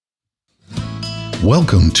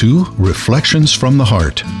Welcome to Reflections from the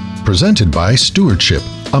Heart, presented by Stewardship,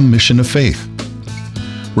 a Mission of Faith.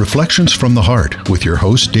 Reflections from the Heart with your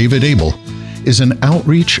host David Abel is an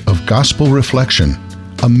outreach of gospel reflection,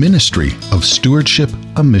 a ministry of Stewardship,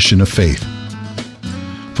 a Mission of Faith.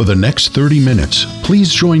 For the next 30 minutes,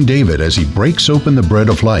 please join David as he breaks open the bread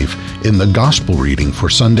of life in the gospel reading for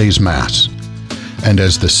Sunday's Mass. And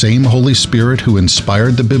as the same Holy Spirit who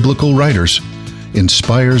inspired the biblical writers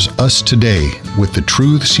inspires us today with the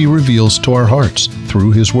truths he reveals to our hearts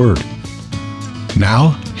through his word. Now,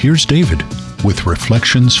 here's David with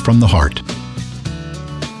Reflections from the Heart.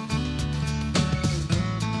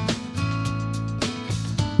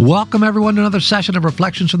 Welcome, everyone, to another session of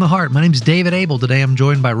Reflections from the Heart. My name is David Abel. Today I'm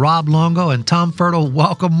joined by Rob Longo and Tom Fertile.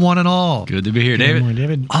 Welcome, one and all. Good to be here, David. Good morning,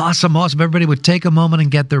 David. Awesome. Everybody would take a moment and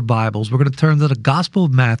get their Bibles. We're going to turn to the Gospel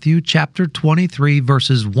of Matthew, chapter 23,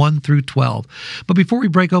 verses 1 through 12. But before we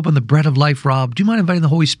break open the bread of life, Rob, do you mind inviting the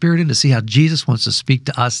Holy Spirit in to see how Jesus wants to speak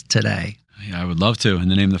to us today? Yeah, I would love to. In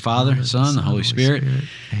the name of the Father, Son, the Holy Spirit.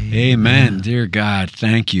 Amen. Dear God,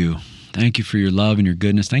 thank you. Thank you for your love and your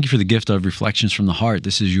goodness. Thank you for the gift of Reflections from the Heart.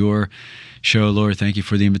 This is your show, Lord. Thank you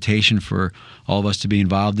for the invitation for all of us to be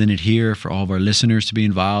involved in it here, for all of our listeners to be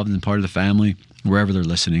involved and part of the family, wherever they're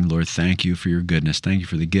listening. Lord, thank you for your goodness. Thank you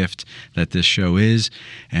for the gift that this show is.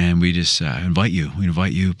 And we just invite you. We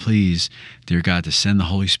invite you, please, dear God, to send the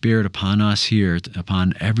Holy Spirit upon us here,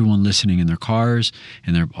 upon everyone listening in their cars,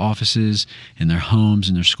 in their offices, in their homes,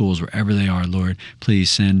 in their schools, wherever they are, Lord.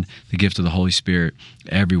 Please send the gift of the Holy Spirit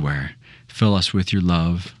everywhere. Fill us with your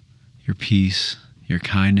love, your peace, your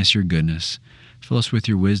kindness, your goodness. Fill us with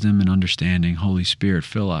your wisdom and understanding. Holy Spirit,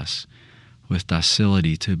 fill us with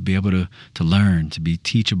docility to be able to learn, to be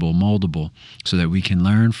teachable, moldable, so that we can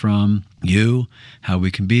learn from you how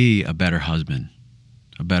we can be a better husband,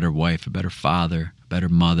 a better wife, a better father, a better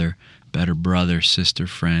mother, a better brother, sister,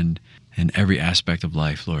 friend, in every aspect of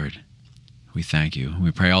life, Lord. We thank you.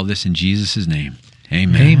 We pray all this in Jesus' name.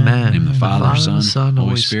 Amen. Amen. In the name of the Father, Son,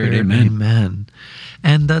 Holy Spirit. Amen. Amen.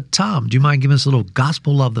 And Tom, do you mind giving us a little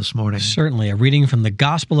gospel love this morning? Certainly. A reading from the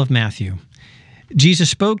Gospel of Matthew. Jesus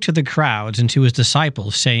spoke to the crowds and to his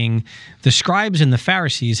disciples, saying, "The scribes and the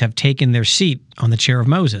Pharisees have taken their seat on the chair of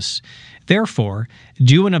Moses. Therefore,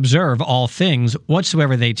 do and observe all things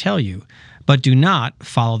whatsoever they tell you, but do not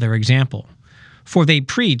follow their example. For they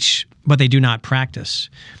preach, but they do not practice.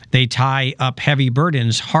 They tie up heavy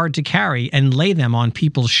burdens hard to carry and lay them on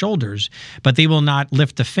people's shoulders, but they will not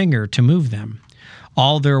lift a finger to move them.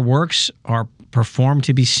 All their works are performed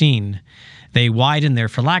to be seen. They widen their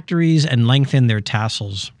phylacteries and lengthen their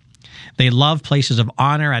tassels. They love places of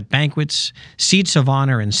honor at banquets, seats of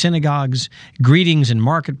honor in synagogues, greetings in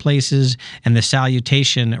marketplaces, and the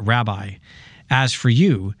salutation, Rabbi. As for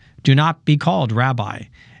you, do not be called Rabbi.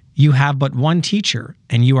 You have but one teacher,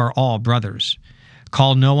 and you are all brothers.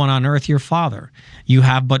 Call no one on earth your father. You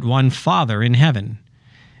have but one Father in heaven.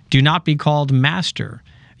 Do not be called Master.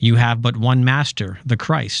 You have but one Master, the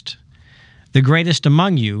Christ. The greatest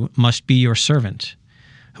among you must be your servant.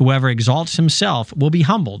 Whoever exalts himself will be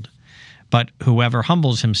humbled, but whoever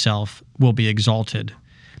humbles himself will be exalted."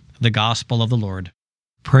 The Gospel of the Lord.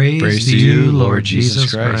 Praise to you, Lord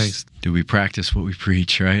Jesus Christ. Do we practice what we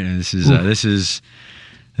preach, right? And this is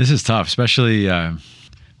tough, especially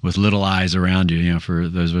with little eyes around you. You know, for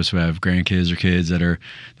those of us who have grandkids or kids that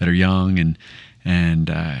are young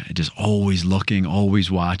and just always looking, always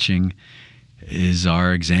watching, is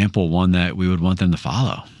our example one that we would want them to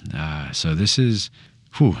follow. So this is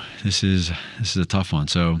a tough one.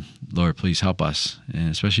 So Lord, please help us, and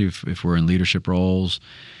especially if we're in leadership roles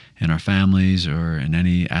in our families or in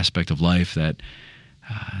any aspect of life, that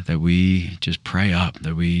we just pray up,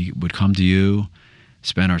 that we would come to you,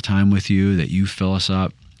 spend our time with you, that you fill us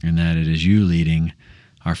up, and that it is you leading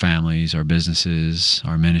our families, our businesses,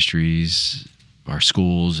 our ministries, our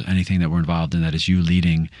schools, anything that we're involved in, that is you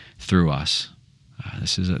leading through us.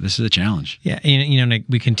 This is a challenge. Yeah,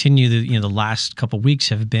 we continue the last couple of weeks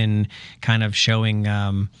have been kind of showing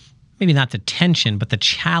maybe not the tension, but the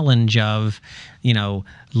challenge of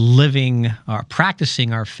living or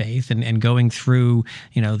practicing our faith and going through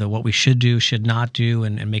what we should do, should not do,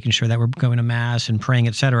 and making sure that we're going to Mass and praying,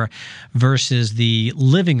 etc., versus the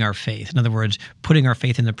living our faith. In other words, putting our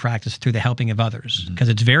faith into practice through the helping of others. Because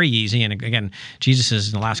it's very easy, and again, Jesus is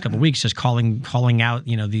in the last couple of weeks just calling out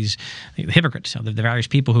these hypocrites, the various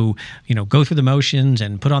people who go through the motions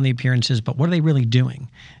and put on the appearances, but what are they really doing?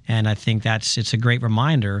 And I think it's a great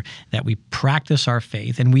reminder that we practice our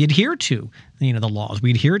faith and we adhere to the laws.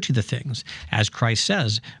 We adhere to the things, as Christ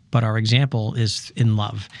says, but our example is in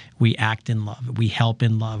love. We act in love. We help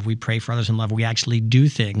in love. We pray for others in love. We actually do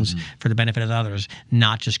things for the benefit of others,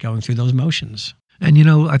 not just going through those motions. And,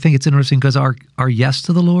 I think it's interesting because our yes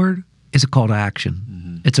to the Lord is a call to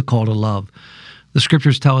action. It's a call to love. The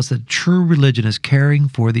scriptures tell us that true religion is caring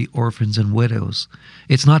for the orphans and widows.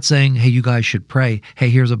 It's not saying, hey, you guys should pray. Hey,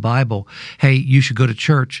 here's a Bible. Hey, you should go to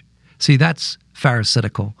church. See, that's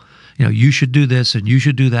Pharisaical. You should do this and you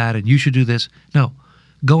should do that and you should do this. No,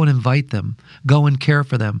 go and invite them. Go and care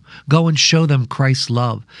for them. Go and show them Christ's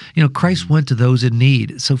love. Christ went to those in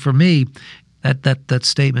need. So for me, that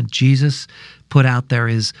statement Jesus put out there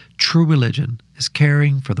is true religion is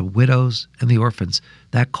caring for the widows and the orphans.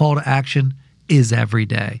 That call to action is every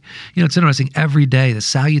day. It's interesting. Every day, the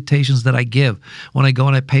salutations that I give when I go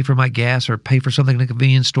and I pay for my gas or pay for something in a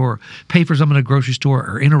convenience store, pay for something in a grocery store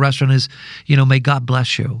or in a restaurant is, may God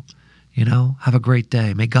bless you. Have a great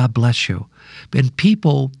day. May God bless you. And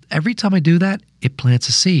people, every time I do that, it plants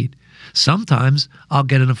a seed. Sometimes I'll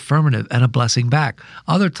get an affirmative and a blessing back.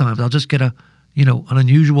 Other times I'll just get an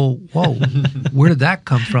unusual, whoa, where did that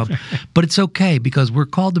come from? But it's okay because we're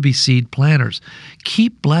called to be seed planters.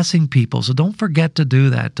 Keep blessing people. So don't forget to do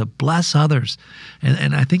that, to bless others.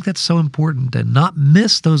 And I think that's so important to not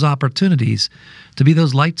miss those opportunities to be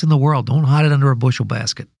those lights in the world. Don't hide it under a bushel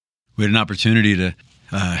basket. We had an opportunity to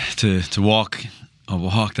walk a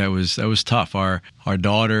walk that was tough. Our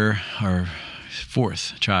daughter, our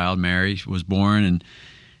fourth child, Mary, was born and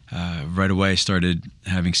right away started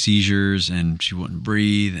having seizures and she wouldn't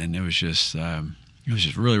breathe, and it was just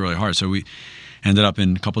really, really hard. So we ended up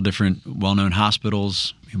in a couple different well-known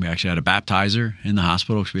hospitals. We actually had a baptizer in the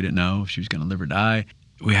hospital because we didn't know if she was going to live or die.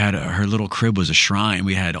 We had her little crib was a shrine.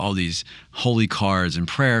 We had all these holy cards and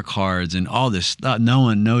prayer cards and all this stuff.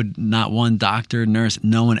 Not one doctor, nurse,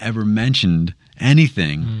 no one ever mentioned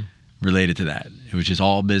anything related to that. It was just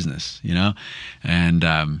all business, And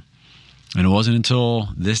it wasn't until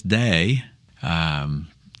this day, how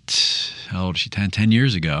old is she, 10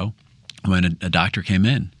 years ago, when a doctor came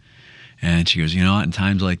in. And she goes, what, in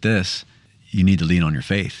times like this, you need to lean on your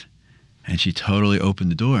faith. And she totally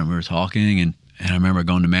opened the door, and we were talking. And I remember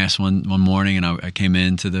going to Mass one morning, and I came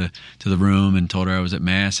into the room and told her I was at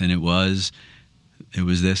Mass, and it was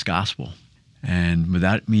this gospel. And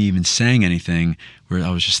without me even saying anything,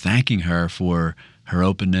 I was just thanking her for her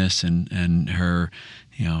openness and her,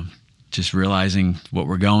 just realizing what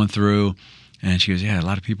we're going through. And she goes, yeah, a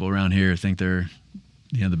lot of people around here think they're,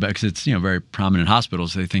 the best, 'cause it's, very prominent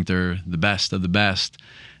hospitals. They think they're the best of the best.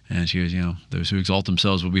 And she goes, those who exalt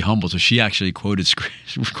themselves will be humble. So she actually quoted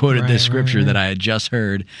this scripture that I had just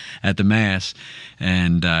heard at the Mass.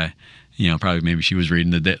 And, probably maybe she was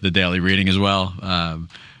reading the daily reading as well.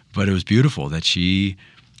 But it was beautiful that she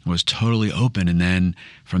was totally open. And then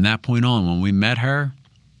from that point on, when we met her,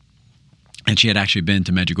 and she had actually been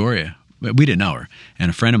to Medjugorje, we didn't know her. And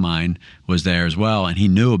a friend of mine was there as well, and he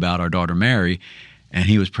knew about our daughter Mary, and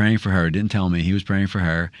he was praying for her. Didn't tell me. He was praying for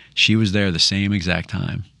her. She was there the same exact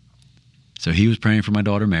time. So he was praying for my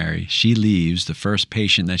daughter Mary. She leaves. The first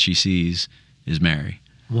patient that she sees is Mary.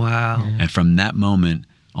 Wow. And from that moment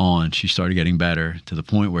on, she started getting better to the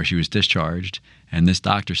point where she was discharged. And this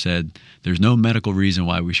doctor said, there's no medical reason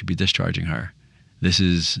why we should be discharging her. This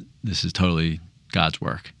is totally God's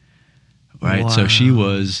work. Right? Wow. So she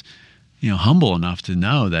was, humble enough to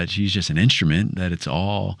know that she's just an instrument, that it's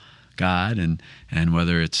all God, and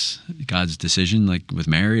whether it's God's decision, like with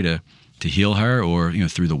Mary, to heal her, or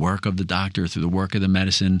through the work of the doctor, through the work of the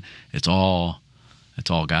medicine, it's all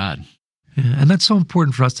God. Yeah, and that's so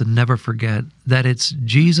important for us to never forget that it's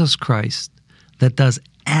Jesus Christ that does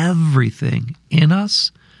everything in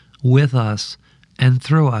us, with us, and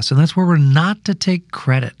through us. And that's where we're not to take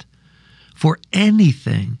credit for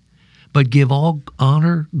anything, but give all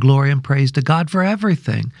honor, glory, and praise to God for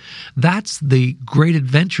everything. That's the great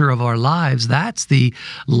adventure of our lives. That's the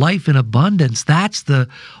life in abundance. That's the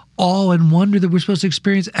awe and wonder that we're supposed to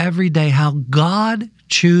experience every day, how God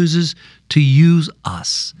chooses to use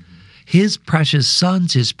us, His precious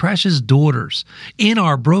sons, His precious daughters, in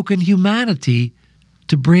our broken humanity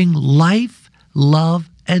to bring life, love,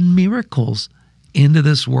 and miracles into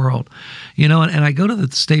this world. And I go to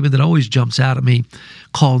the statement that always jumps out at me,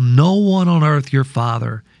 call no one on earth your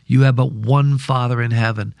father. You have but one Father in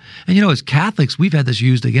heaven. And as Catholics, we've had this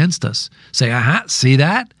used against us. Say, see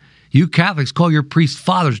that? You Catholics call your priests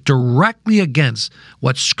fathers directly against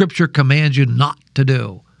what Scripture commands you not to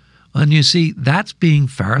do. And you see, that's being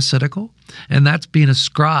Pharisaical, and that's being a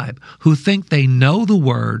scribe who think they know the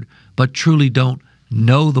Word, but truly don't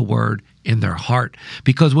know the word in their heart.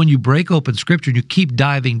 Because when you break open Scripture and you keep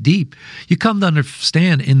diving deep, you come to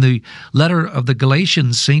understand in the letter of the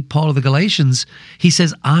Galatians, St. Paul of the Galatians, he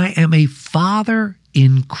says, I am a father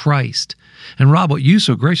in Christ. And Rob, what you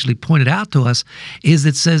so graciously pointed out to us is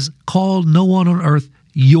it says, call no one on earth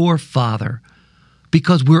your father,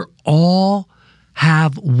 because we're all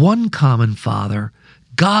have one common Father,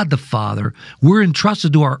 God the Father. We're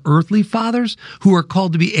entrusted to our earthly fathers who are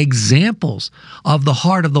called to be examples of the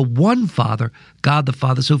heart of the one Father, God the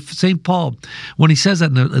Father. So St. Paul, when he says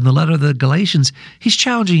that in the letter of the Galatians, he's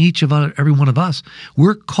challenging every one of us.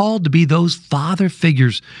 We're called to be those father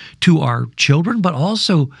figures to our children, but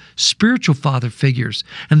also spiritual father figures.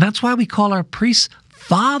 And that's why we call our priests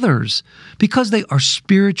fathers, because they are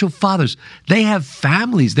spiritual fathers. They have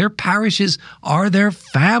families. Their parishes are their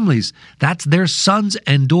families. That's their sons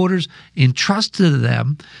and daughters entrusted to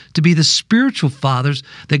them to be the spiritual fathers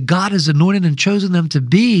that God has anointed and chosen them to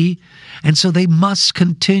be. And so they must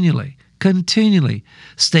continually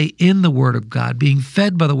stay in the Word of God, being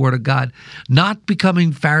fed by the Word of God, not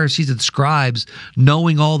becoming Pharisees and scribes,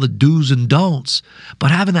 knowing all the do's and don'ts,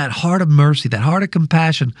 but having that heart of mercy, that heart of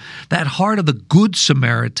compassion, that heart of the Good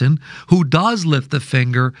Samaritan who does lift the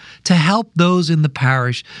finger to help those in the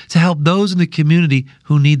parish, to help those in the community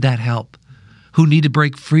who need that help, who need to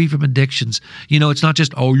break free from addictions. You know, it's not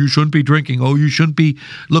just, oh, you shouldn't be drinking, oh, you shouldn't be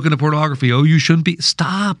looking at pornography, oh, you shouldn't be.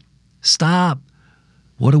 Stop.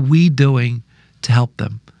 What are we doing to help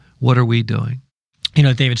them? What are we doing? You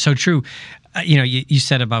know, David, so true. You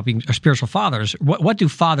said about being our spiritual fathers. What do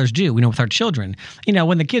fathers do? We know with our children. You know,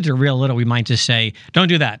 when the kids are real little, we might just say, don't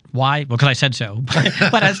do that. Why? Well, because I said so.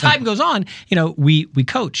 But as time goes on, you know, we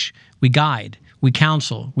coach, we guide, we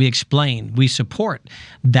counsel, we explain, we support.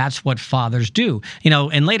 That's what fathers do. You know,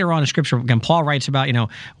 and later on in Scripture, again, Paul writes about, you know,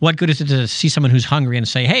 what good is it to see someone who's hungry and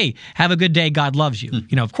say, hey, have a good day, God loves you.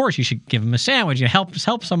 You know, of course, you should give them a sandwich. You know,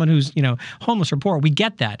 help someone who's, you know, homeless or poor. We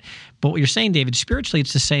get that. But what you're saying, David, spiritually,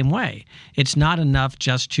 it's the same way. It's not enough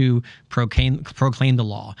just to proclaim the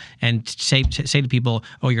law and say to people,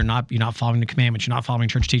 oh, you're not following the commandments, you're not following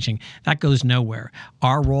church teaching. That goes nowhere.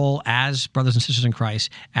 Our role as brothers and sisters in Christ,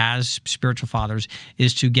 as spiritual fathers,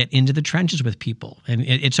 is to get into the trenches with people. And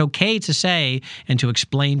it's okay to say and to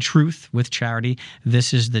explain truth with charity.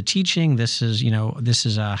 This is the teaching. This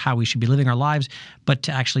is how we should be living our lives, but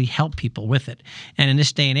to actually help people with it. And in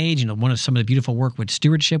this day and age, you know, some of the beautiful work with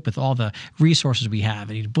stewardship, with all the resources we have,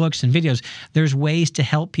 and books and videos, there's ways to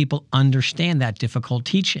help people understand that difficult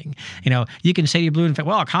teaching. You know, you can say to your blue infant,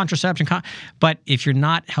 well, contraception, but if you're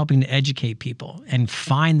not helping to educate people and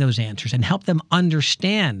find those answers and help them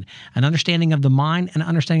understand an understanding of the mind and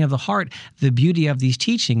understanding of the heart, the beauty of these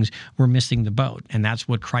teachings, we're missing the boat. And that's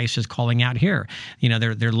what Christ is calling out here. You know,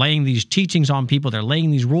 they're laying these teachings on people, they're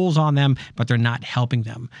laying these rules on them, but they're not helping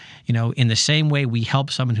them. You know, in the same way we help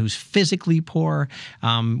someone who's physically poor,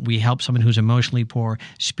 we help someone who's emotionally poor,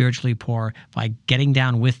 spiritually poor, by getting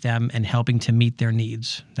down with them and helping to meet their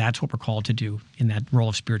needs. That's what we're called to do in that role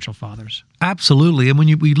of spiritual fathers. Absolutely. And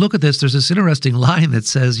when we look at this, there's this interesting line that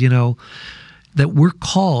says, you know, that we're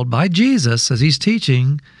called by Jesus, as he's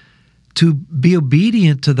teaching, to be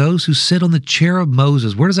obedient to those who sit on the chair of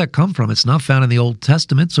Moses. Where does that come from? It's not found in the Old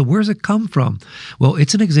Testament. So where does it come from? Well,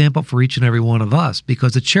 it's an example for each and every one of us,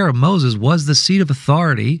 because the chair of Moses was the seat of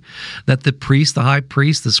authority that the priests, the high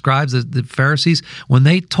priests, the scribes, the Pharisees, when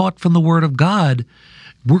they taught from the Word of God,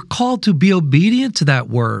 we're called to be obedient to that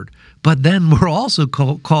Word. But then we're also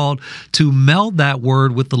called to meld that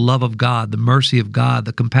Word with the love of God, the mercy of God,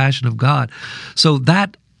 the compassion of God. So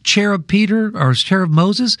that chair of Peter or chair of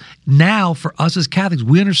Moses, now for us as Catholics,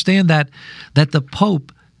 we understand that the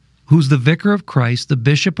Pope, who's the vicar of Christ, the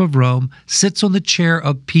Bishop of Rome, sits on the chair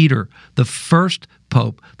of Peter, the first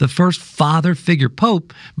Pope, the first father figure.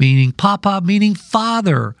 Pope meaning Papa, meaning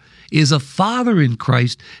father, is a father in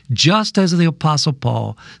Christ, just as the Apostle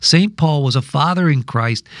Paul. St. Paul was a father in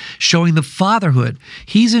Christ, showing the fatherhood.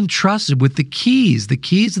 He's entrusted with the keys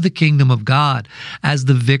of the kingdom of God as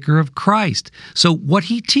the vicar of Christ. So what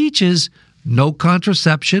he teaches, no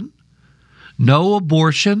contraception, no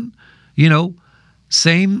abortion,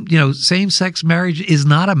 same-sex marriage is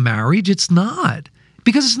not a marriage. It's not.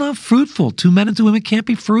 Because it's not fruitful. 2 men and 2 women can't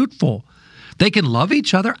be fruitful. They can love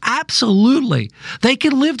each other, absolutely. They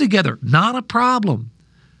can live together, not a problem.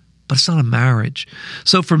 But it's not a marriage.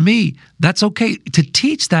 So for me, that's okay to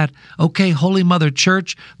teach that. Okay, Holy Mother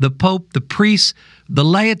Church, the Pope, the priests, the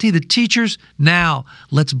laity, the teachers. Now,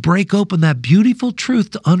 let's break open that beautiful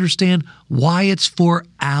truth to understand why it's for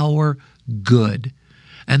our good.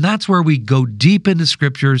 And that's where we go deep into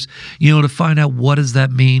scriptures, to find out what does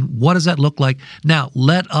that mean? What does that look like? Now,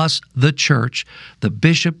 let us, the church, the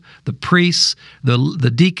bishop, the priests,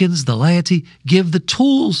 the deacons, the laity, give the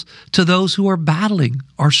tools to those who are battling,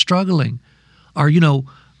 are struggling, are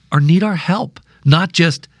need our help, not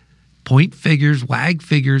just point figures, wag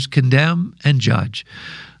figures, condemn and judge.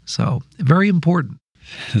 So very important.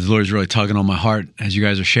 The Lord's really tugging on my heart as you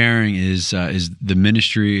guys are sharing is the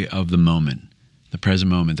ministry of the moment, the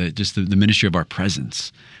present moment, just the ministry of our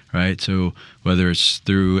presence, right? So whether it's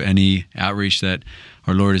through any outreach that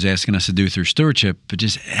our Lord is asking us to do through stewardship, but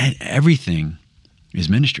just everything is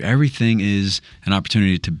ministry. Everything is an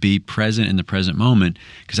opportunity to be present in the present moment,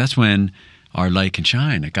 because that's when our light can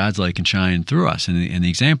shine, that God's light can shine through us in the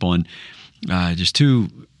example. And just two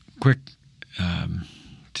quick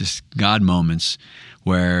just God moments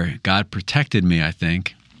where God protected me, I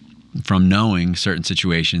think, from knowing certain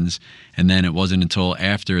situations, and then it wasn't until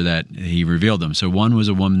after that he revealed them. So one was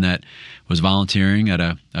a woman that was volunteering at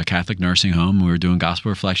a Catholic nursing home. We were doing gospel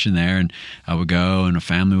reflection there, and I would go, and a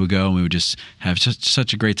family would go, and we would just have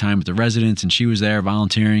such a great time with the residents, and she was there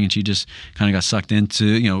volunteering, and she just kind of got sucked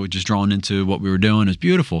into, just drawn into what we were doing. It was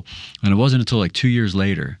beautiful. And it wasn't until like 2 years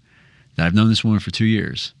later that I've known this woman for 2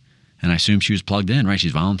 years. And I assumed she was plugged in, right?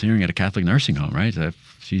 She's volunteering at a Catholic nursing home, right? So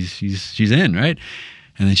she's in, right?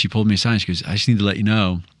 And then she pulled me aside and she goes, I just need to let you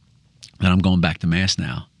know that I'm going back to Mass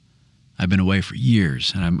now. I've been away for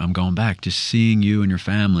years, and I'm going back. Just seeing you and your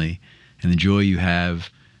family and the joy you have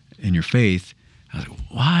in your faith. I was like,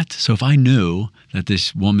 what? So if I knew that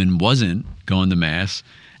this woman wasn't going to Mass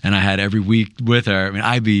and I had every week with her,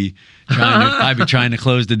 I'd be trying to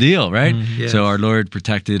close the deal, right? Yes. So our Lord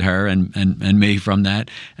protected her and me from that,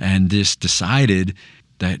 and just decided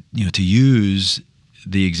that to use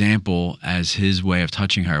the example as his way of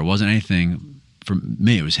touching her. It wasn't anything from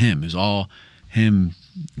me; it was him. It was all him,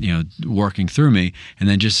 working through me. And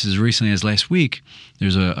then just as recently as last week,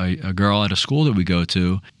 there's a girl at a school that we go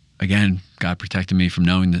to. Again, God protected me from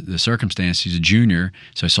knowing the circumstance. She's a junior,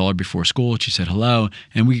 so I saw her before school. She said hello,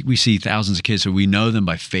 and we see thousands of kids, so we know them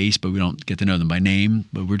by face, but we don't get to know them by name.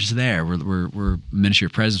 But we're just there. We're ministry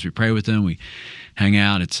of presence. We pray with them. We hang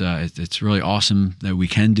out. It's really awesome that we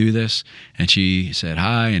can do this. And she said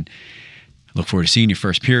hi, and I look forward to seeing you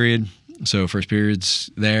first period. So first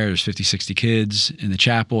period's there's 50, 60 kids in the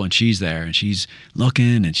chapel, and she's there, and she's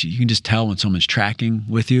looking, and you can just tell when someone's tracking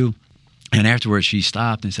with you. And afterwards, she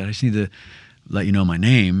stopped and said, I just need to let you know my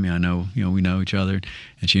name. I know, we know each other.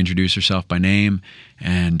 And she introduced herself by name.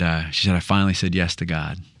 And she said, I finally said yes to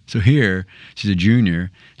God. So here, she's a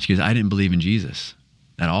junior. She goes, I didn't believe in Jesus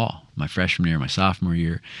at all, my freshman year, my sophomore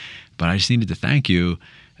year. But I just needed to thank you.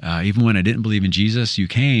 Even when I didn't believe in Jesus, you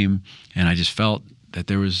came, and I just felt that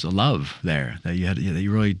there was a love there, that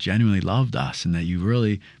you really genuinely loved us, and that you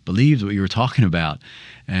really believed what you were talking about.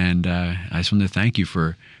 And I just wanted to thank you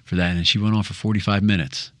for that. And she went on for 45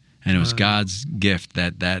 minutes. And it was God's gift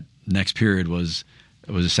that next period was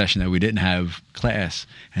a session that we didn't have class.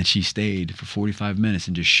 And she stayed for 45 minutes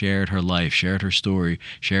and just shared her life, shared her story,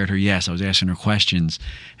 shared her yes. I was asking her questions,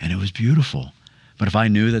 and it was beautiful. But if I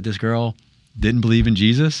knew that this girl didn't believe in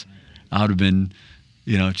Jesus, I would have been...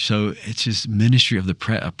 so it's just ministry of the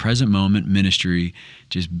present moment ministry,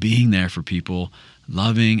 just being there for people,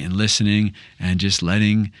 loving and listening, and just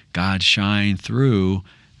letting God shine through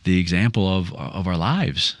the example of our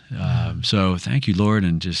lives. So thank you, Lord,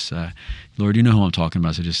 and just Lord, you know who I'm talking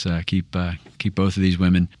about. So just keep both of these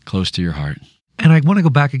women close to your heart. And I want to go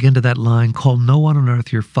back again to that line: "Call no one on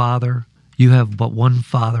earth your father. You have but one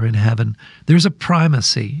Father in heaven." There's a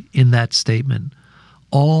primacy in that statement.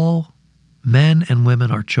 All men and women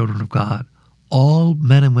are children of God. All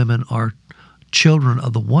men and women are children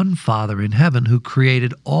of the one Father in heaven, who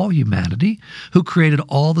created all humanity, who created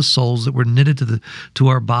all the souls that were knitted to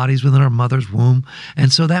our bodies within our mother's womb.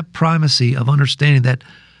 And so that primacy of understanding that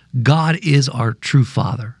God is our true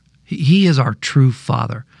Father. He is our true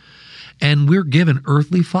Father. And we're given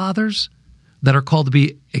earthly fathers that are called to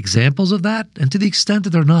be examples of that. And to the extent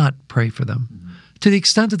that they're not, pray for them. To the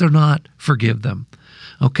extent that they're not, forgive them.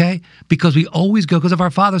 Okay? Because we always go, because if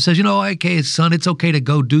our Father says, okay, son, it's okay to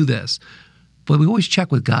go do this. But we always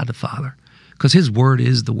check with God the Father, because his word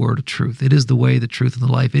is the word of truth. It is the way, the truth, and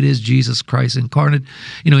the life. It is Jesus Christ incarnate,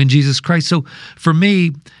 in Jesus Christ. So for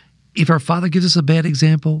me, if our Father gives us a bad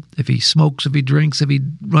example, if he smokes, if he drinks, if he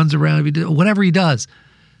runs around, whatever he does,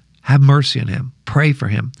 have mercy on him. Pray for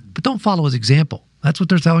him. But don't follow his example. That's what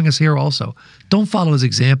they're telling us here also. Don't follow his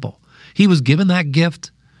example. He was given that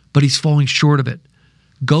gift, but he's falling short of it.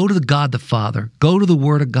 Go to the God the Father. Go to the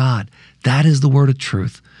Word of God. That is the word of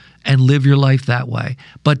truth. And live your life that way.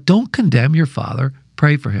 But don't condemn your father.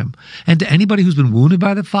 pray for him. And to anybody who's been wounded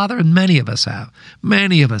by the Father, and many of us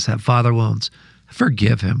have father wounds,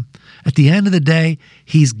 forgive him. At the end of the day,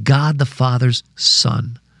 he's God the Father's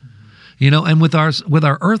son. And with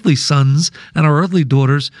our earthly sons and our earthly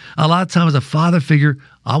daughters, a lot of times a father figure,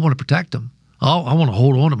 I want to protect them. I want to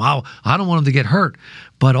hold on to them. I don't want them to get hurt.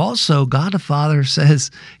 But also, God the Father says,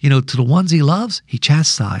 to the ones he loves, he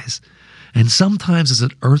chastises. And sometimes as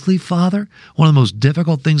an earthly father, one of the most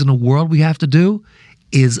difficult things in the world we have to do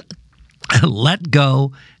is let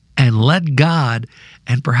go and let God,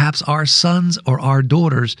 and perhaps our sons or our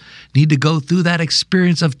daughters need to go through that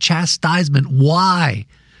experience of chastisement. Why?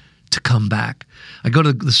 To come back. I go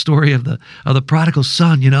to the story of the prodigal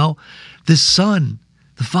son. This son,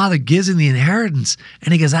 the father gives him the inheritance,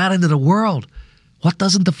 and he goes out into the world. What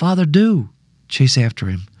doesn't the father do? Chase after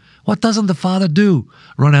him. What doesn't the father do?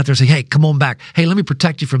 Run out there and say, hey, come on back. Hey, let me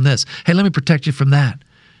protect you from this. Hey, let me protect you from that.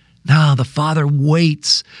 No, the father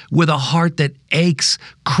waits with a heart that aches,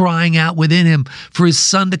 crying out within him for his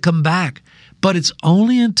son to come back. But it's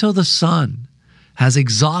only until the son has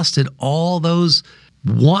exhausted all those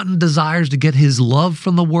wanton desires to get his love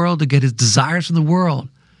from the world, to get his desires from the world,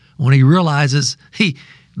 when he realizes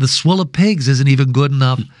the swill of pigs isn't even good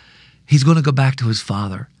enough, he's going to go back to his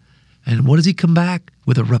father. And what does he come back?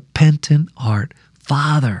 With a repentant heart.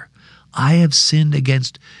 Father, I have sinned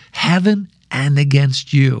against heaven and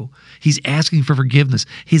against you. He's asking for forgiveness.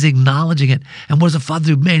 He's acknowledging it. And what does the father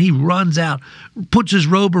do? Man, he runs out, puts his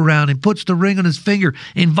robe around him, puts the ring on his finger,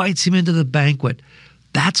 invites him into the banquet.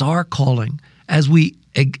 That's our calling. As we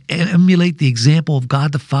emulate the example of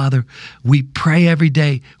God the Father, we pray every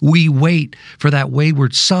day. We wait for that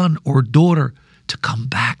wayward son or daughter to come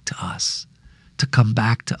back to us,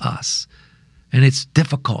 And it's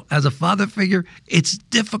difficult. As a father figure, it's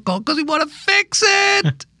difficult because we want to fix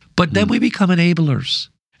it. But then we become enablers.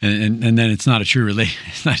 And then it's not a true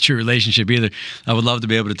relationship either. I would love to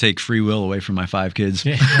be able to take free will away from my 5 kids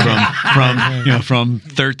from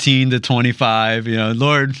 13 to 25.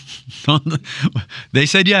 Lord, they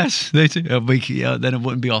said yes. Then it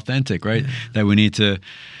wouldn't be authentic, right? Yeah. That we need to,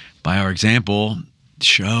 by our example,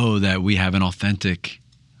 show that we have an authentic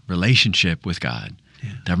relationship with God.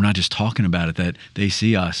 Yeah. That we're not just talking about it. That they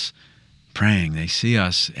see us praying. They see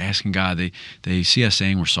us asking God. They see us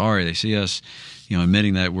saying we're sorry. They see us,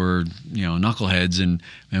 admitting that we're, knuckleheads and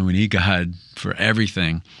we need God for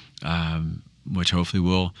everything, which hopefully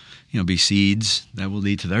will, be seeds that will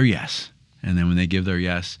lead to their yes. And then when they give their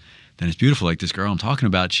yes, then it's beautiful. Like this girl I'm talking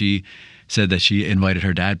about, she said that she invited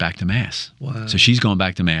her dad back to Mass. Wow. So she's going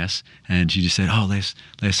back to Mass, and she just said, last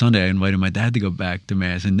Sunday I invited my dad to go back to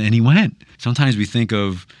Mass, and then he went. Sometimes we think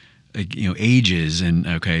of ages, and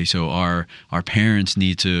okay, so our parents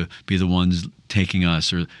need to be the ones taking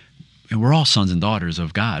us, and we're all sons and daughters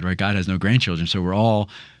of God, right? God has no grandchildren, so we're all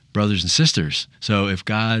brothers and sisters. So if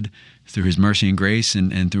God, through his mercy and grace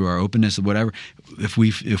and through our openness or whatever, if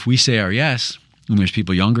we say our yes, and there's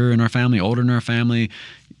people younger in our family, older in our family,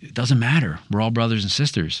 it doesn't matter. We're all brothers and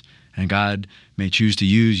sisters. And God may choose to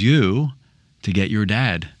use you to get your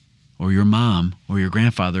dad or your mom or your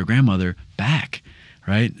grandfather or grandmother back,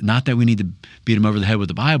 right? Not that we need to beat them over the head with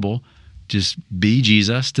the Bible. Just be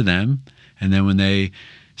Jesus to them. And then when they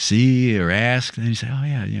see or ask, then you say,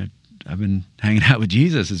 I've been hanging out with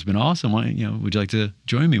Jesus. It's been awesome. Would you like to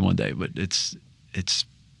join me one day? But it's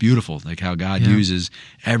beautiful, like how God uses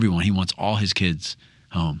everyone. He wants all his kids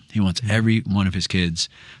home. He wants every one of his kids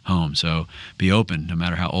home. So be open, no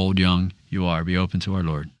matter how old, young you are. Be open to our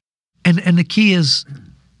Lord. And the key is,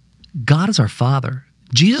 God is our Father.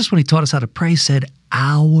 Jesus, when he taught us how to pray, said,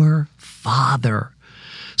 our Father.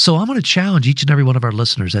 So I'm going to challenge each and every one of our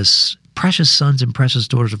listeners as precious sons and precious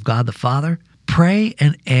daughters of God the Father, pray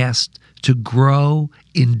and ask to grow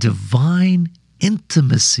in divine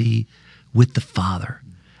intimacy with the Father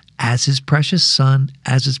as his precious son,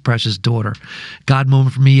 as his precious daughter. God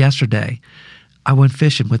moment for me yesterday. I went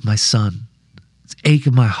fishing with my son. It's ache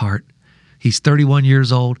in my heart. He's 31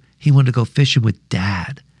 years old. He wanted to go fishing with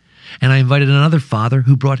Dad. And I invited another father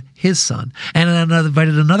who brought his son. And I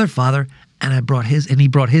invited another father, and he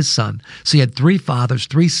brought his son. So he had 3 fathers,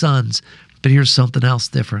 3 sons. But here's something else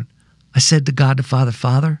different. I said to God the Father,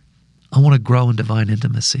 Father, I want to grow in divine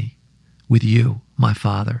intimacy with you, my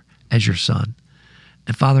Father, as your son.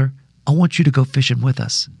 And Father, I want you to go fishing with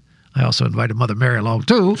us. I also invited Mother Mary along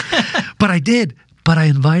too. But I did. But I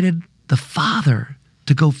invited the Father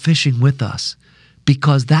to go fishing with us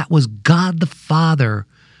because that was God the Father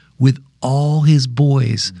with all his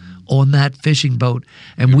boys on that fishing boat.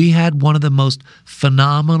 And we had one of the most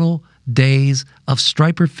phenomenal days of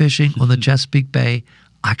striper fishing on the Chesapeake Bay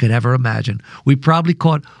I could ever imagine. We probably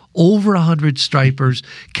caught over 100 stripers,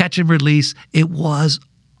 catch and release. It was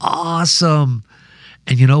awesome.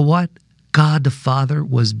 And you know what? God the Father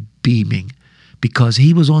was beaming because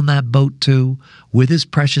he was on that boat too with his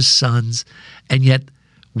precious sons, and yet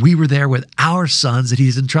we were there with our sons that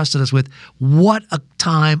he's entrusted us with. What a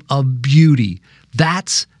time of beauty.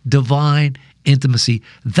 That's divine intimacy.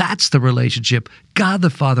 That's the relationship God the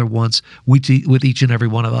Father wants with each and every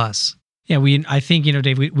one of us. Yeah, I think,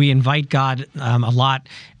 Dave, we invite God a lot.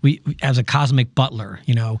 We as a cosmic butler,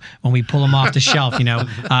 when we pull him off the shelf,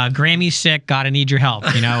 Grammy's sick, God, I need your help.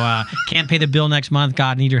 Can't pay the bill next month,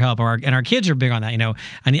 God, I need your help. And our kids are big on that.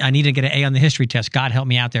 I need to get an A on the history test. God, help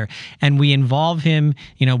me out there. And we involve him,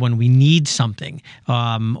 when we need something,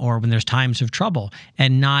 or when there's times of trouble,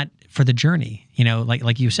 and not for the journey,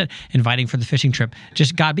 like you said, inviting for the fishing trip.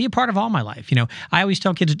 Just, God, be a part of all my life. I always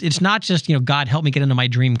tell kids, it's not just, God, help me get into my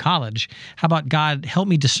dream college. How about, God, help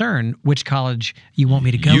me discern which college you want me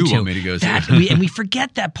to go to? You want me to go to. And we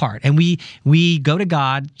forget that part. And we go to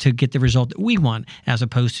God to get the result that we want, as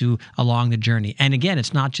opposed to along the journey. And again,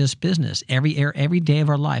 it's not just business. Every day of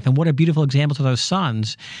our life. And what a beautiful example to those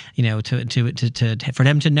sons, for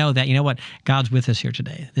them to know that, what, God's with us here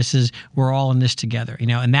today. We're all in this together,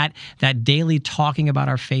 and that daily talking about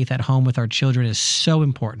our faith at home with our children is so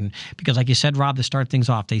important because, like you said, Rob, to start things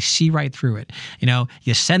off, they see right through it.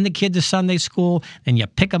 You send the kid to Sunday school, then you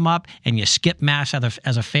pick them up and you skip mass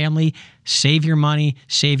as a family. Save your money,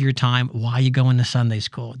 save your time while you go into Sunday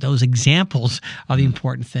school. Those examples are the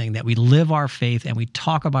important thing, that we live our faith and we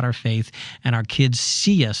talk about our faith, and our kids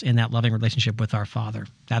see us in that loving relationship with our Father.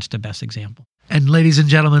 That's the best example. And ladies and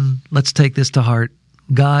gentlemen, let's take this to heart.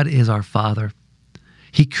 God is our Father.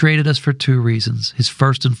 He created us for two reasons. His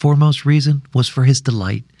first and foremost reason was for his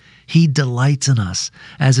delight. He delights in us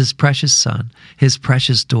as his precious son, his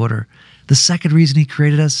precious daughter. The second reason he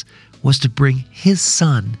created us was to bring his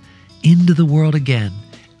son into the world again,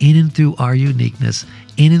 in and through our uniqueness,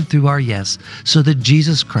 in and through our yes, so that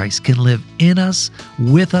Jesus Christ can live in us,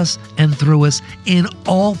 with us, and through us in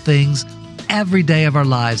all things every day of our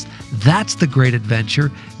lives. That's the great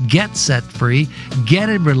adventure. Get set free, get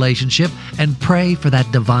in relationship, and pray for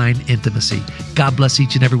that divine intimacy. God bless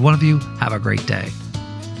each and every one of you. Have a great day.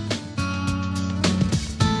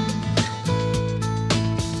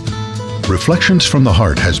 Reflections from the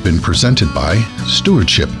Heart has been presented by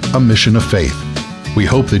Stewardship, a Mission of Faith. We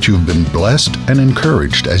hope that you've been blessed and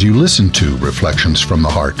encouraged as you listen to Reflections from the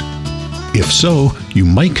Heart. If so, you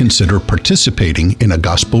might consider participating in a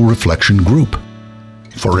gospel reflection group.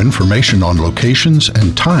 For information on locations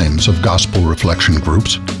and times of gospel reflection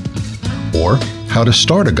groups, or how to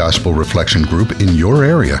start a gospel reflection group in your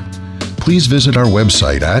area, please visit our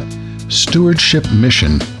website at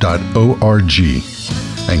stewardshipmission.org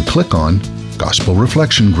and click on Gospel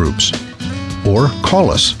Reflection Groups, or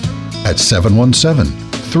call us at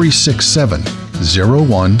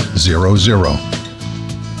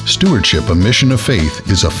 717-367-0100. Stewardship, a Mission of Faith,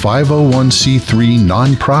 is a 501c3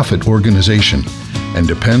 nonprofit organization and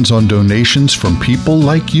depends on donations from people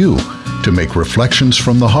like you to make Reflections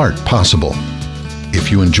from the Heart possible.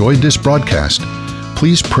 If you enjoyed this broadcast,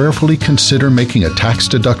 please prayerfully consider making a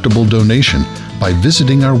tax-deductible donation by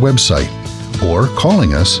visiting our website or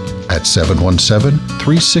calling us at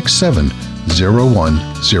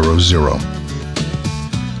 717-367-0100.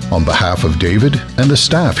 On behalf of David and the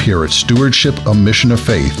staff here at Stewardship, a Mission of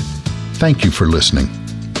Faith, thank you for listening.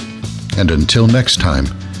 And until next time,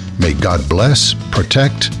 may God bless,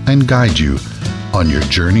 protect, and guide you on your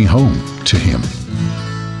journey home to Him.